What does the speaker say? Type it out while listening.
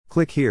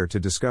Click here to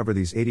discover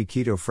these 80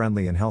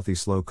 keto-friendly and healthy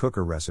slow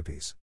cooker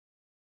recipes.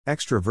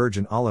 Extra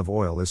virgin olive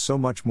oil is so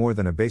much more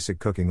than a basic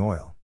cooking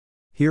oil.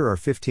 Here are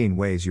 15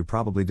 ways you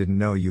probably didn't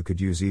know you could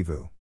use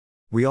EVOO.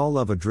 We all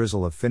love a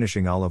drizzle of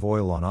finishing olive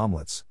oil on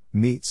omelets,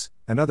 meats,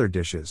 and other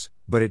dishes,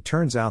 but it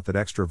turns out that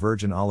extra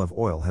virgin olive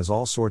oil has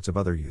all sorts of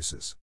other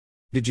uses.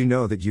 Did you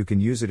know that you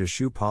can use it as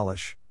shoe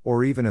polish,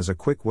 or even as a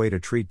quick way to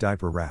treat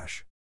diaper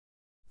rash?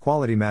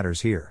 Quality matters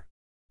here.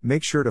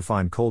 Make sure to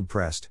find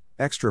cold-pressed,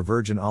 extra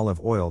virgin olive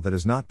oil that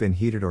has not been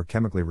heated or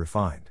chemically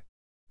refined.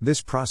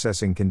 This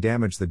processing can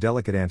damage the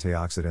delicate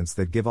antioxidants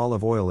that give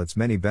olive oil its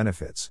many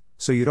benefits,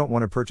 so you don't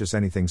want to purchase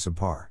anything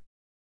subpar.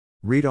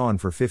 Read on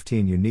for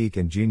 15 unique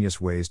and genius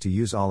ways to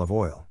use olive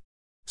oil.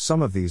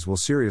 Some of these will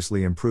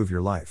seriously improve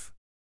your life.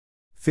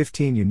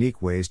 15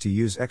 unique ways to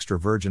use extra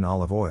virgin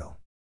olive oil.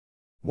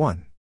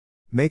 1.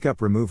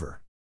 Makeup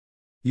remover.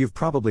 You've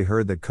probably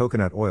heard that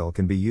coconut oil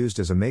can be used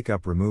as a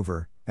makeup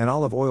remover, and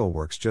olive oil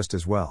works just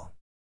as well.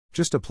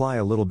 Just apply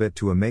a little bit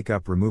to a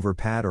makeup remover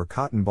pad or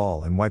cotton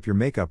ball and wipe your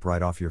makeup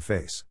right off your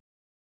face.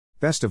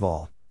 Best of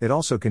all, it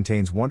also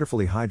contains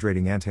wonderfully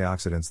hydrating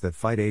antioxidants that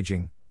fight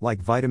aging, like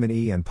vitamin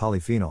E and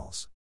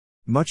polyphenols.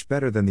 Much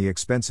better than the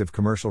expensive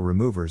commercial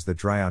removers that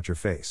dry out your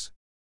face.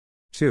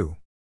 2.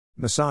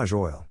 Massage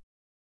oil.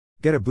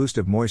 Get a boost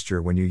of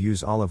moisture when you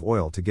use olive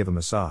oil to give a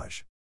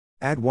massage.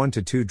 Add 1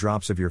 to 2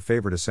 drops of your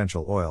favorite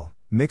essential oil,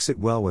 mix it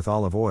well with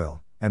olive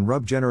oil, and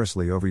rub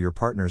generously over your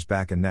partner's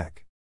back and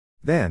neck.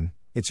 Then,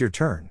 it's your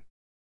turn.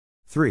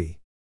 3.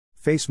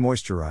 Face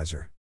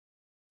moisturizer.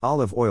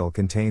 Olive oil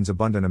contains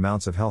abundant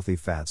amounts of healthy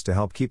fats to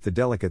help keep the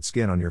delicate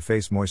skin on your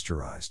face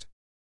moisturized.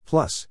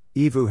 Plus,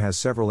 EVOO has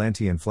several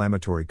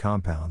anti-inflammatory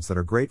compounds that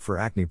are great for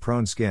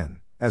acne-prone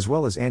skin, as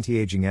well as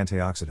anti-aging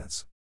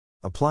antioxidants.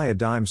 Apply a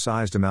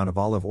dime-sized amount of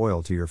olive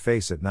oil to your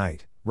face at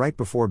night, right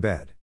before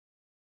bed.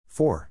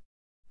 4.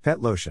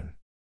 Pet lotion.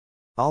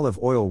 Olive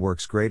oil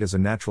works great as a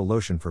natural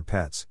lotion for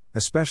pets,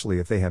 especially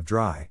if they have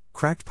dry,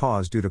 cracked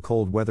paws due to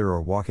cold weather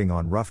or walking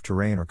on rough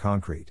terrain or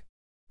concrete.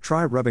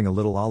 Try rubbing a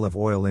little olive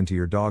oil into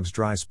your dog's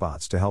dry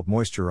spots to help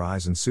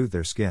moisturize and soothe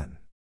their skin.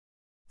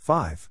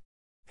 5.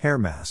 Hair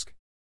mask.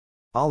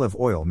 Olive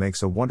oil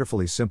makes a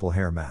wonderfully simple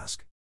hair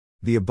mask.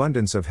 The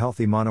abundance of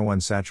healthy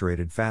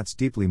monounsaturated fats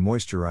deeply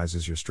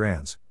moisturizes your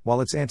strands, while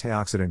its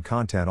antioxidant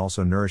content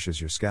also nourishes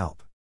your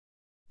scalp.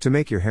 To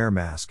make your hair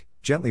mask,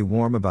 gently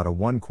warm about a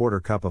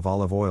 1/4 cup of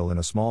olive oil in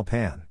a small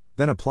pan,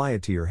 then apply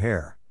it to your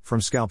hair, from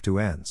scalp to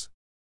ends.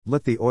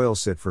 Let the oil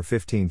sit for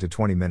 15 to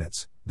 20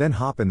 minutes, then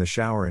hop in the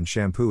shower and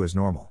shampoo as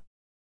normal.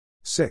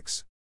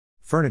 6.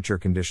 Furniture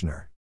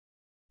conditioner.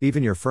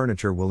 Even your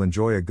furniture will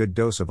enjoy a good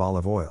dose of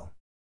olive oil.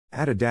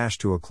 Add a dash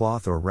to a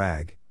cloth or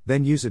rag,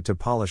 then use it to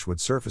polish wood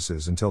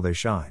surfaces until they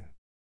shine.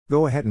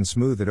 Go ahead and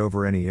smooth it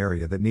over any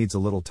area that needs a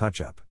little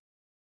touch-up.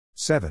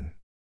 7.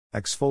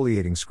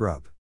 Exfoliating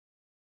scrub.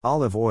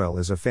 Olive oil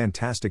is a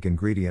fantastic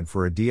ingredient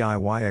for a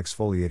DIY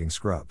exfoliating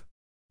scrub.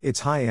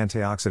 Its high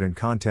antioxidant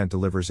content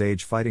delivers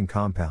age-fighting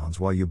compounds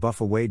while you buff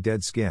away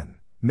dead skin,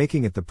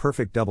 making it the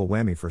perfect double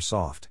whammy for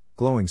soft,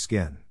 glowing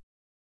skin.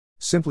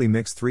 Simply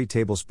mix 3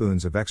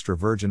 tablespoons of extra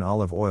virgin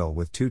olive oil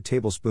with 2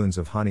 tablespoons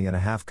of honey and a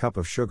half cup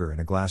of sugar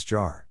in a glass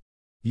jar.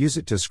 Use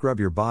it to scrub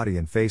your body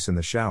and face in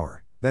the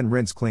shower, then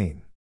rinse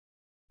clean.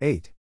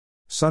 8.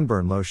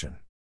 Sunburn lotion.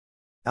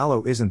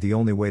 Aloe isn't the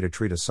only way to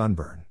treat a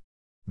sunburn.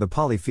 The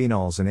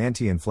polyphenols and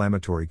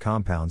anti-inflammatory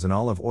compounds in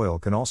olive oil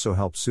can also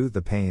help soothe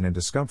the pain and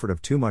discomfort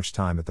of too much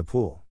time at the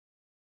pool.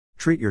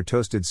 Treat your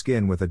toasted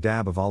skin with a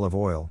dab of olive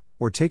oil,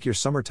 or take your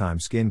summertime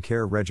skin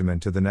care regimen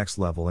to the next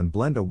level and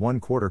blend a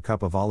 1/4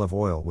 cup of olive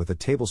oil with a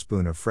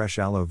tablespoon of fresh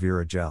aloe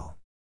vera gel.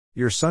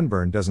 Your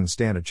sunburn doesn't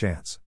stand a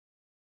chance.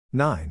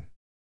 9.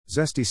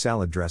 Zesty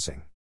salad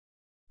dressing.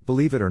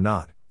 Believe it or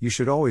not, you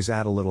should always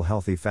add a little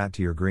healthy fat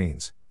to your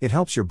greens. It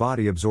helps your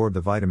body absorb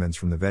the vitamins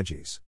from the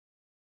veggies.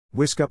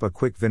 Whisk up a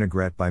quick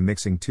vinaigrette by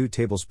mixing 2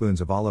 tablespoons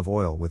of olive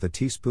oil with a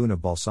teaspoon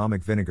of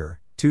balsamic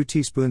vinegar, 2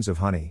 teaspoons of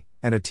honey,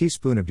 and a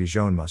teaspoon of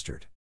Dijon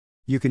mustard.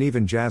 You can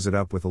even jazz it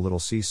up with a little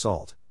sea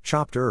salt,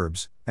 chopped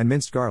herbs, and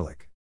minced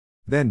garlic.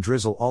 Then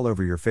drizzle all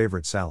over your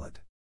favorite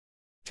salad.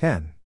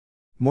 10.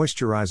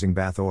 Moisturizing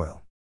bath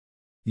oil.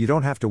 You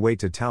don't have to wait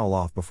to towel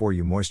off before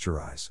you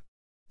moisturize.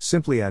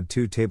 Simply add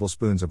 2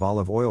 tablespoons of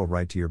olive oil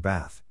right to your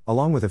bath,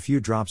 along with a few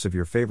drops of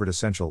your favorite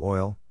essential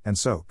oil, and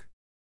soak.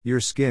 Your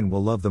skin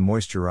will love the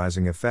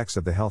moisturizing effects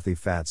of the healthy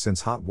fat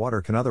since hot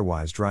water can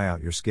otherwise dry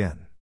out your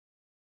skin.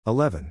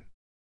 11.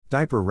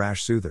 Diaper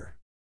rash soother.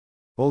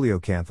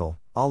 Oleocanthal,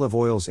 olive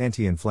oil's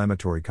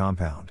anti-inflammatory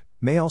compound,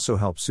 may also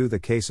help soothe a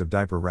case of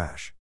diaper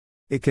rash.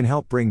 It can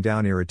help bring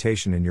down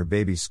irritation in your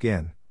baby's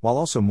skin, while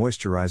also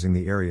moisturizing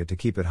the area to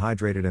keep it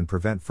hydrated and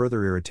prevent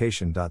further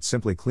irritation.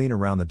 Simply clean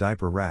around the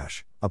diaper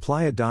rash,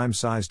 apply a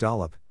dime-sized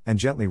dollop, and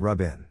gently rub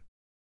in.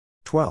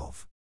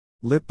 12.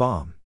 Lip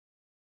balm.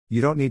 You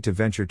don't need to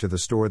venture to the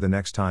store the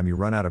next time you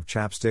run out of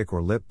chapstick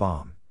or lip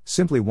balm.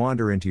 Simply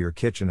wander into your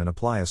kitchen and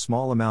apply a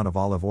small amount of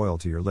olive oil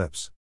to your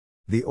lips.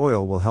 The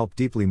oil will help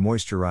deeply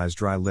moisturize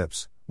dry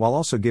lips, while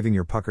also giving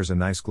your puckers a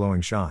nice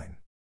glowing shine.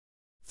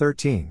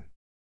 13.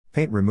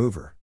 Paint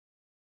remover.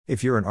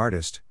 If you're an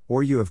artist,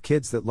 or you have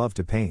kids that love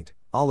to paint,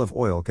 olive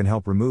oil can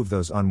help remove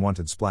those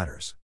unwanted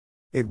splatters.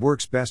 It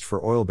works best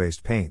for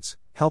oil-based paints,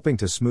 helping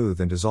to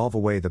smooth and dissolve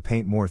away the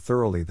paint more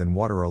thoroughly than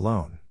water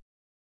alone.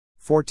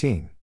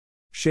 14.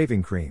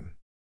 Shaving cream.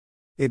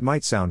 It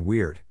might sound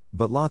weird,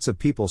 but lots of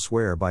people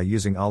swear by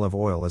using olive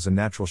oil as a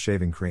natural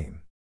shaving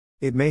cream.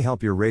 It may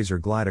help your razor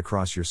glide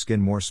across your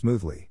skin more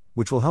smoothly,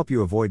 which will help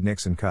you avoid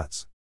nicks and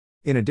cuts.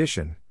 In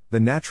addition, the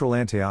natural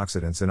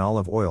antioxidants in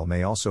olive oil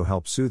may also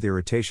help soothe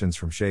irritations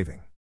from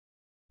shaving.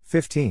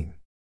 15.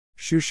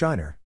 Shoe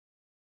shiner.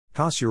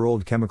 Toss your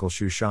old chemical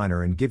shoe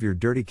shiner and give your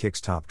dirty kicks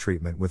top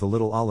treatment with a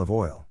little olive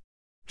oil.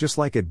 Just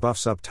like it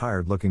buffs up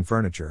tired-looking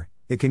furniture,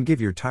 it can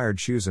give your tired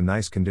shoes a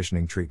nice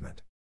conditioning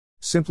treatment.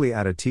 Simply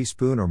add a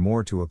teaspoon or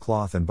more to a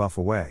cloth and buff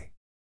away.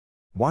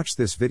 Watch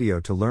this video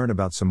to learn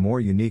about some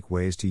more unique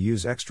ways to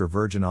use extra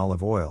virgin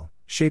olive oil.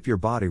 Shape your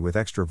body with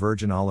extra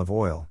virgin olive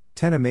oil.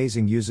 10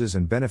 amazing uses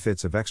and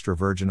benefits of extra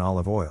virgin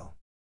olive oil.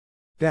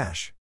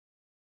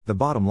 The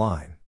bottom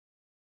line.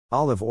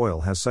 Olive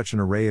oil has such an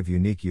array of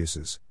unique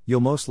uses, you'll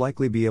most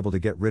likely be able to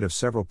get rid of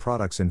several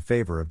products in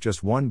favor of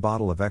just one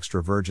bottle of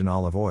extra virgin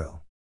olive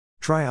oil.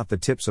 Try out the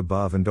tips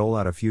above and dole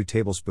out a few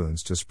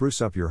tablespoons to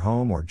spruce up your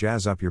home or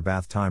jazz up your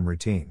bath time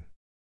routine.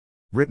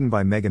 Written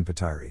by Megan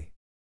Patiri.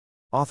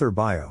 Author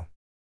bio.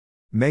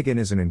 Megan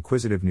is an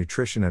inquisitive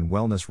nutrition and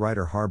wellness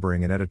writer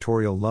harboring an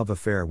editorial love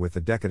affair with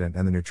the decadent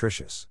and the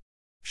nutritious.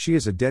 She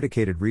is a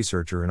dedicated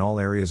researcher in all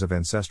areas of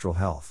ancestral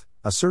health,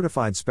 a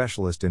certified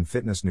specialist in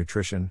fitness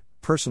nutrition,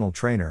 personal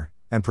trainer,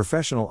 and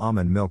professional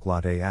almond milk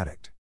latte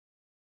addict.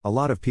 A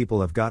lot of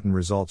people have gotten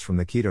results from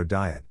the keto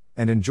diet,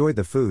 and enjoyed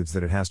the foods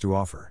that it has to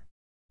offer.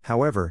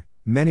 However,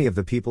 many of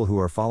the people who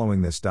are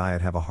following this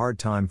diet have a hard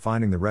time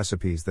finding the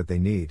recipes that they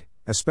need,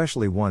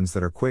 especially ones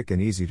that are quick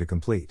and easy to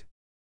complete.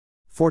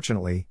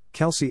 Fortunately,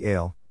 Kelsey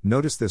Ale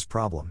noticed this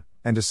problem,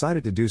 and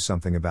decided to do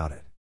something about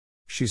it.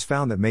 She's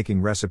found that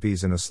making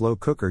recipes in a slow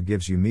cooker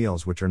gives you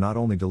meals which are not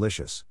only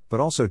delicious, but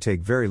also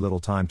take very little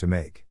time to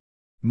make.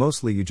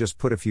 Mostly you just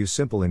put a few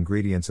simple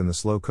ingredients in the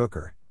slow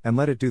cooker, and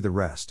let it do the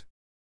rest.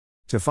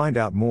 To find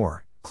out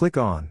more, click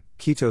on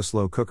Keto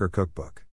Slow Cooker Cookbook.